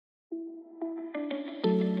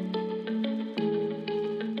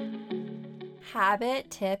Habit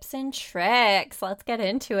tips and tricks. Let's get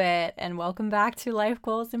into it. And welcome back to Life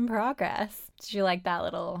Goals in Progress. Did you like that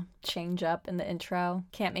little change up in the intro?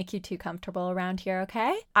 Can't make you too comfortable around here,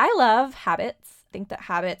 okay? I love habits. I think that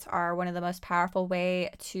habits are one of the most powerful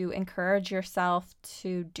way to encourage yourself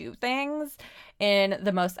to do things in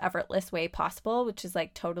the most effortless way possible, which is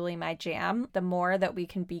like totally my jam. The more that we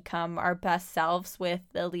can become our best selves with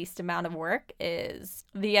the least amount of work is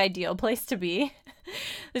the ideal place to be.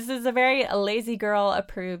 This is a very lazy girl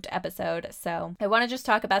approved episode. So I want to just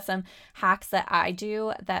talk about some hacks that I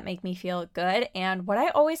do that make me feel good. And what I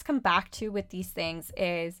always come back to with these things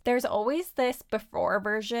is there's always this before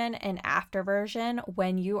version and after version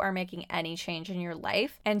when you are making any change in your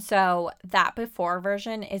life. And so that before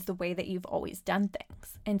version is the way that you've always done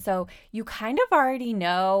things. And so you kind of already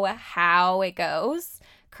know how it goes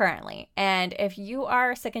currently. And if you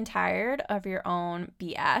are sick and tired of your own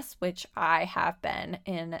BS, which I have been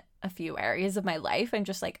in a few areas of my life, I'm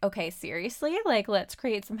just like, okay, seriously, like let's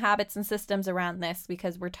create some habits and systems around this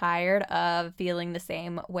because we're tired of feeling the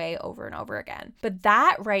same way over and over again. But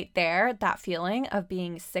that right there, that feeling of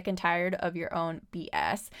being sick and tired of your own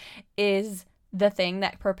BS is the thing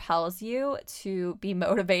that propels you to be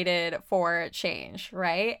motivated for change,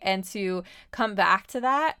 right? And to come back to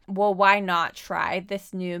that, well, why not try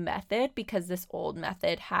this new method? Because this old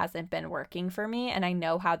method hasn't been working for me and I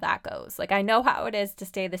know how that goes. Like I know how it is to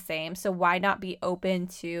stay the same. So why not be open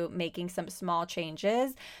to making some small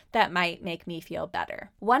changes that might make me feel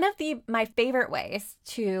better? One of my favorite ways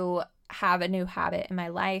to have a new habit in my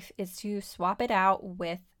life is to swap it out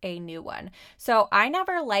with a new one. So I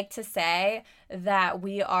never like to say that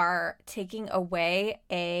we are taking away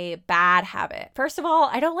a bad habit. First of all,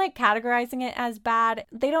 I don't like categorizing it as bad.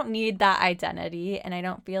 They don't need that identity, and I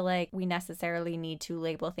don't feel like we necessarily need to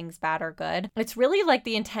label things bad or good. It's really like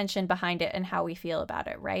the intention behind it and how we feel about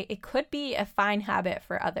it, right? It could be a fine habit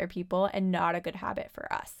for other people and not a good habit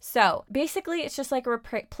for us. So basically, it's just like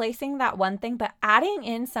replacing that one thing, but adding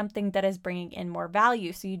in something that is bringing in more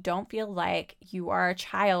value so you don't feel like you are a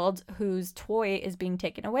child whose toy is being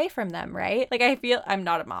taken away from them, right? Like I'm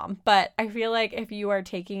not a mom, but I feel like if you are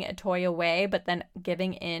taking a toy away, but then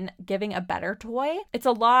giving a better toy, it's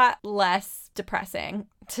a lot less depressing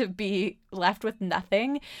to be left with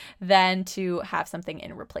nothing than to have something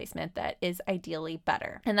in replacement that is ideally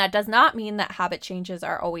better. And that does not mean that habit changes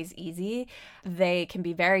are always easy. They can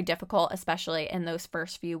be very difficult, especially in those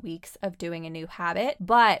first few weeks of doing a new habit.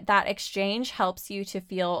 But that exchange helps you to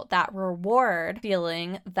feel that reward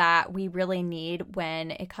feeling that we really need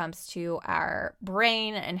when it comes to our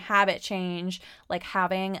brain and habit change. Like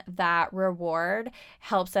having that reward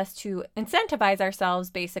helps us to incentivize ourselves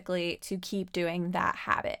basically to keep doing that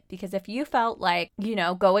habit. Because if you felt like,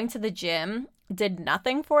 going to the gym did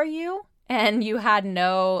nothing for you and you had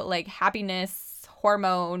no like happiness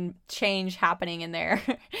hormone change happening in there,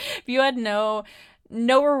 if you had no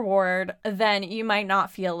reward, then you might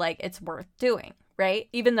not feel like it's worth doing, right?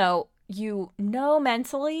 Even though you know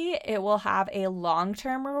mentally it will have a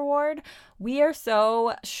long-term reward, we are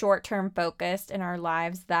so short-term focused in our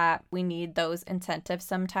lives that we need those incentives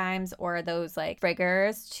sometimes, or those like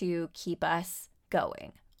triggers to keep us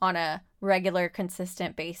going on a regular,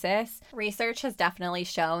 consistent basis. Research has definitely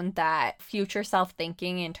shown that future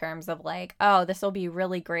self-thinking in terms of like, oh, this will be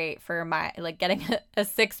really great for my like getting a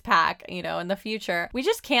six-pack, in the future. We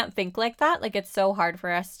just can't think like that. Like it's so hard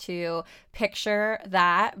for us to picture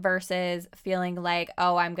that versus feeling like,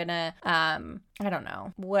 oh, I'm gonna I don't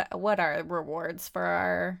know. What are rewards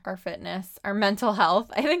for our fitness, our mental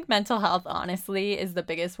health? I think mental health, honestly, is the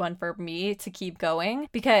biggest one for me to keep going,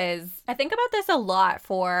 because I think about this a lot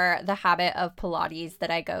for the habit of Pilates that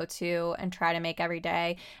I go to and try to make every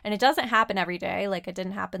day. And it doesn't happen every day. Like it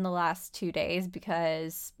didn't happen the last 2 days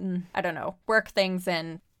because, I don't know, work things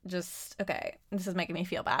and just, okay, this is making me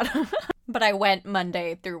feel bad. But I went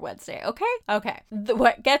Monday through Wednesday. Okay.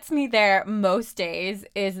 What gets me there most days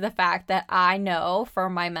is the fact that I know for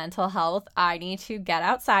my mental health, I need to get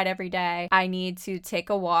outside every day. I need to take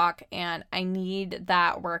a walk and I need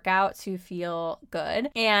that workout to feel good.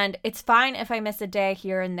 And it's fine if I miss a day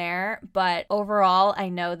here and there, but overall, I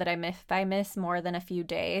know that if I miss more than a few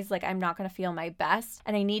days, like I'm not going to feel my best,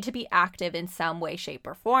 and I need to be active in some way, shape,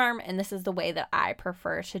 or form. And this is the way that I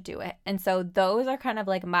prefer to do it. And so those are kind of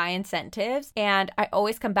like my incentives incentives. And I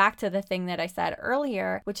always come back to the thing that I said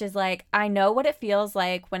earlier, which is like, I know what it feels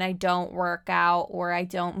like when I don't work out or I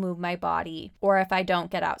don't move my body or if I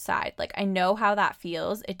don't get outside. Like, I know how that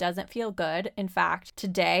feels. It doesn't feel good. In fact,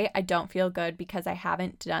 today I don't feel good because I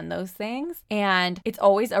haven't done those things. And it's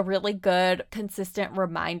always a really good, consistent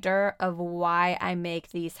reminder of why I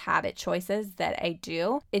make these habit choices that I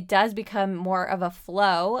do. It does become more of a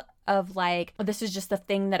flow of like, this is just the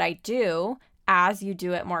thing that I do. As you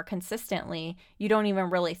do it more consistently, you don't even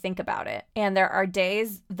really think about it. And there are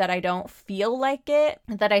days that I don't feel like it,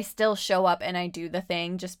 that I still show up and I do the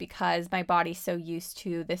thing just because my body's so used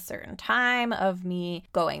to this certain time of me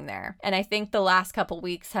going there. And I think the last couple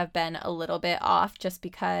weeks have been a little bit off just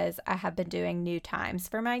because I have been doing new times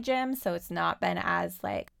for my gym. So it's not been as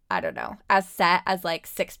like, I don't know, as set as like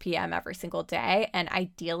 6 p.m. every single day. And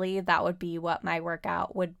ideally, that would be what my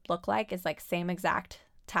workout would look like, is like same exact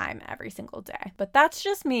time every single day. But that's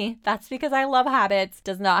just me. That's because I love habits.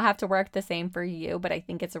 Does not have to work the same for you, but I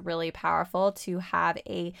think it's really powerful to have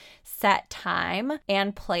a set time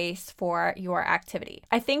and place for your activity.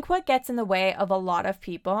 I think what gets in the way of a lot of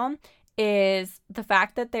people is the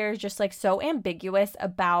fact that they're just like so ambiguous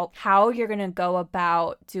about how you're going to go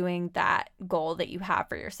about doing that goal that you have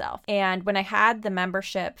for yourself. And when I had the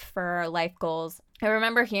membership for Life Goals, I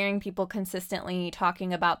remember hearing people consistently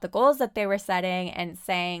talking about the goals that they were setting and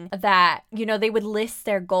saying that, you know, they would list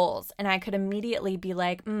their goals. And I could immediately be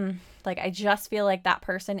like, I just feel like that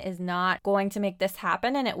person is not going to make this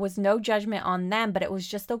happen. And it was no judgment on them, but it was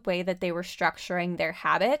just the way that they were structuring their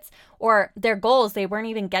habits or their goals. They weren't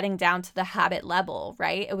even getting down to the habit level,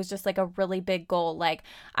 right? It was just like a really big goal. Like,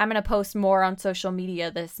 I'm going to post more on social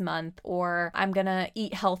media this month, or I'm going to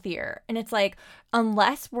eat healthier. And it's like,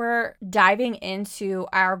 unless we're diving into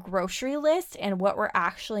our grocery list and what we're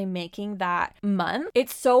actually making that month,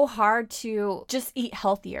 it's so hard to just eat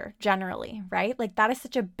healthier generally, right? Like, that is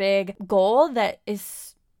such a big goal that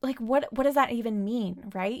is like, what does that even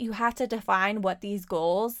mean, right? You have to define what these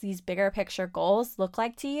goals, these bigger picture goals look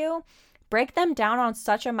like to you. Break them down on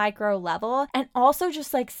such a micro level, and also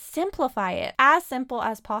just like simplify it as simple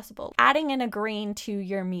as possible. Adding in a green to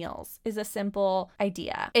your meals is a simple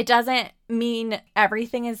idea. It doesn't mean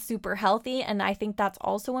everything is super healthy, and I think that's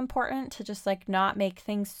also important to just like not make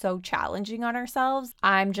things so challenging on ourselves.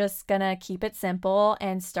 I'm just gonna keep it simple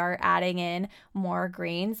and start adding in more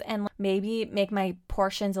greens and maybe make my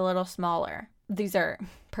portions a little smaller. These are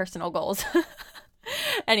personal goals.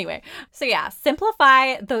 Anyway, so yeah,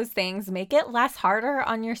 simplify those things, make it less harder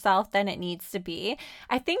on yourself than it needs to be.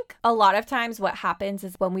 I think a lot of times what happens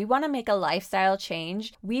is when we want to make a lifestyle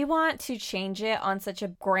change, we want to change it on such a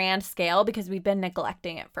grand scale because we've been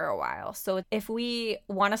neglecting it for a while. So if we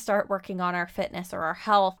want to start working on our fitness or our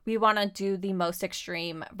health, we want to do the most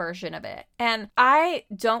extreme version of it. And I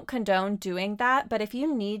don't condone doing that, but if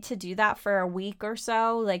you need to do that for a week or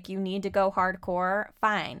so, like you need to go hardcore,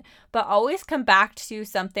 fine. But always come back to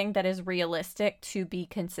something that is realistic to be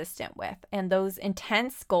consistent with. And those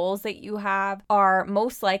intense goals that you have are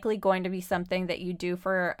most likely going to be something that you do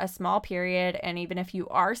for a small period. And even if you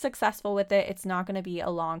are successful with it, it's not going to be a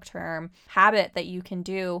long-term habit that you can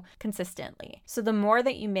do consistently. So the more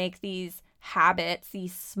that you make these habits,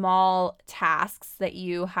 these small tasks that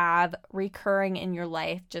you have recurring in your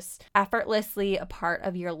life, just effortlessly a part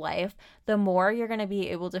of your life, the more you're going to be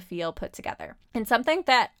able to feel put together. And something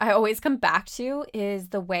that I always come back to is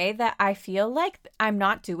the way that I feel like I'm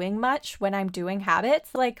not doing much when I'm doing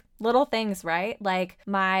habits, like little things, right? Like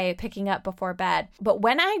my picking up before bed. But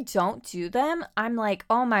when I don't do them, I'm like,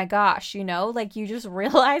 oh my gosh, you know, like you just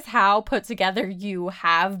realize how put together you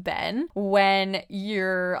have been when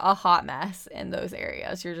you're a hot mess in those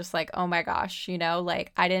areas. You're just like, oh my gosh, you know,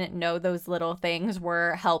 like I didn't know those little things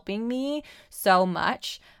were helping me so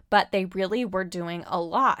much. But they really were doing a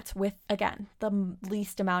lot with, again, the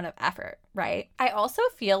least amount of effort, right? I also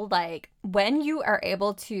feel like when you are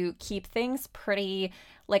able to keep things pretty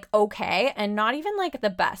like okay and not even like the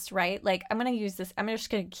best, right? Like I'm just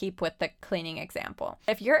going to keep with the cleaning example.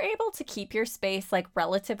 If you're able to keep your space like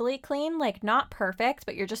relatively clean, like not perfect,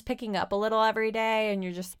 but you're just picking up a little every day and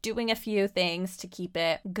you're just doing a few things to keep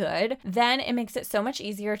it good, then it makes it so much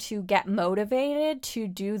easier to get motivated to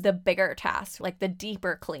do the bigger tasks, like the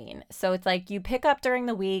deeper clean. So it's like you pick up during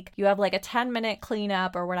the week, you have like a 10-minute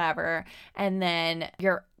cleanup or whatever, and then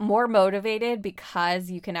you're more motivated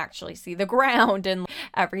because you can actually see the ground and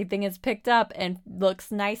everything is picked up and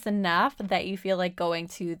looks nice enough that you feel like going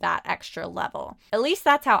to that extra level. At least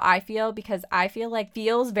that's how I feel, because I feel like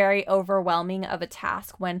feels very overwhelming of a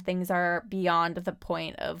task when things are beyond the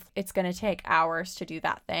point of it's going to take hours to do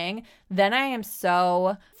that thing. Then I am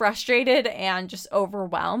so frustrated and just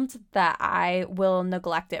overwhelmed that I will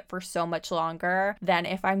neglect it for so much longer than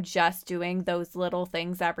if I'm just doing those little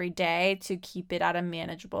things every day to keep it at a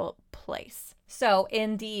manageable place. So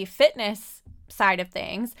in the fitness side of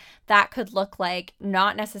things, that could look like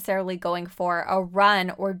not necessarily going for a run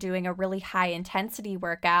or doing a really high intensity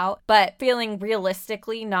workout, but feeling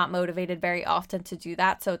realistically not motivated very often to do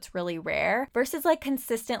that. So it's really rare, versus like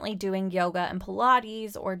consistently doing yoga and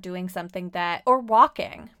Pilates or doing something that, or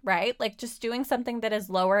walking, right? Like just doing something that is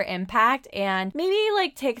lower impact and maybe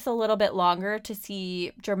like takes a little bit longer to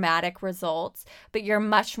see dramatic results, but you're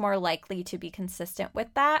much more likely to be consistent with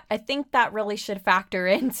that. I think that really should factor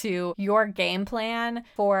into your game plan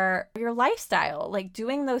for your lifestyle, like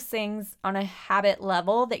doing those things on a habit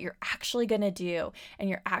level that you're actually going to do and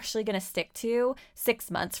you're actually going to stick to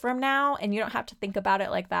 6 months from now. And you don't have to think about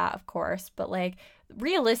it like that, of course, but like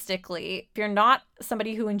realistically, if you're not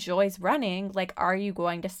somebody who enjoys running, like, are you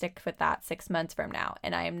going to stick with that 6 months from now?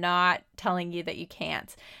 And I am not telling you that you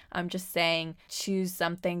can't. I'm just saying choose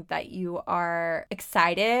something that you are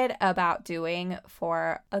excited about doing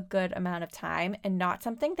for a good amount of time and not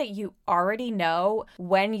something that you already know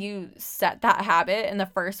when you set that habit in the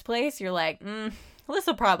first place. You're like, this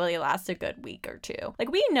will probably last a good week or two.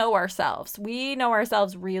 Like, we know ourselves. We know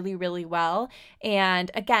ourselves really, really well. And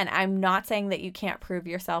again, I'm not saying that you can't prove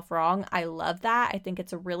yourself wrong. I love that. I think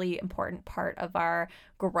it's a really important part of our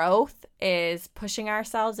growth is pushing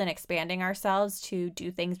ourselves and expanding ourselves to do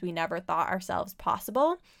things we never thought ourselves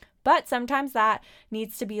possible. But sometimes that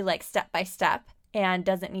needs to be like step by step and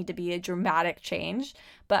doesn't need to be a dramatic change.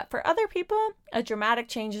 But for other people, a dramatic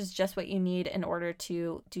change is just what you need in order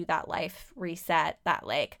to do that life reset, that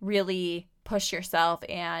like really push yourself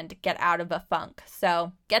and get out of a funk.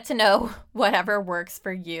 So get to know whatever works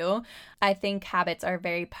for you. I think habits are a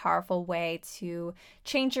very powerful way to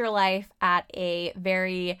change your life at a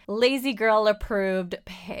very lazy girl approved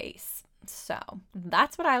pace. So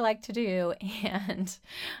that's what I like to do. And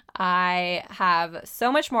I have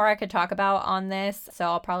so much more I could talk about on this. So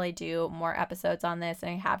I'll probably do more episodes on this.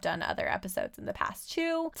 And I have done other episodes in the past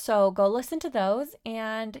too. So go listen to those.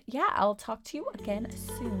 And yeah, I'll talk to you again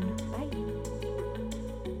soon. Bye.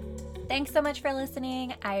 Thanks so much for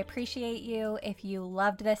listening. I appreciate you. If you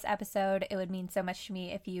loved this episode, it would mean so much to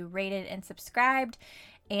me if you rated and subscribed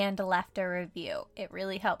and left a review. It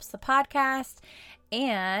really helps the podcast.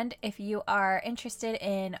 And if you are interested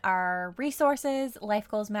in our resources,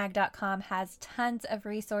 lifegoalsmag.com has tons of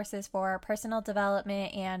resources for personal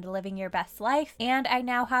development and living your best life. And I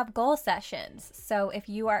now have goal sessions. So if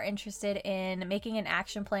you are interested in making an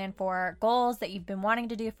action plan for goals that you've been wanting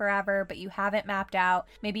to do forever, but you haven't mapped out,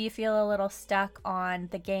 maybe you feel a little stuck on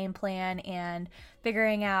the game plan and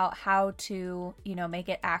figuring out how to, make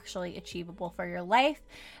it actually achievable for your life,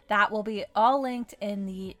 that will be all linked in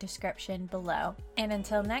the description below. And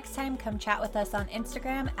until next time, come chat with us on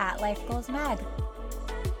Instagram at LifeGoalsMag.